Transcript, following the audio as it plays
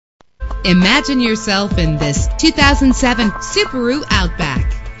Imagine yourself in this 2007 Subaru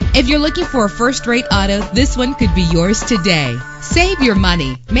Outback. If you're looking for a first-rate auto, this one could be yours today. Save your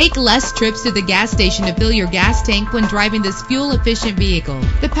money. Make less trips to the gas station to fill your gas tank when driving this fuel-efficient vehicle.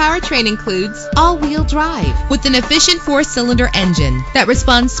 The powertrain includes all-wheel drive with an efficient 4-cylinder engine that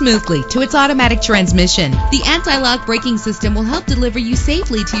responds smoothly to its automatic transmission. The anti-lock braking system will help deliver you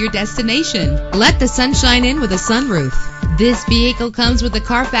safely to your destination. Let the sunshine in with a sunroof. This vehicle comes with a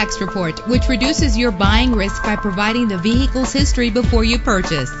Carfax report, which reduces your buying risk by providing the vehicle's history before you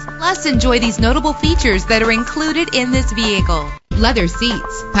purchase. Plus, enjoy these notable features that are included in this vehicle: leather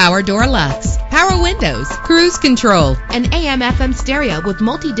seats, power door locks, power windows, cruise control, an AM/FM stereo with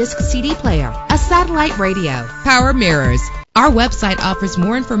multi-disc CD player, a satellite radio, power mirrors. Our website offers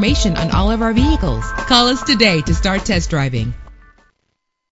more information on all of our vehicles. Call us today to start test driving.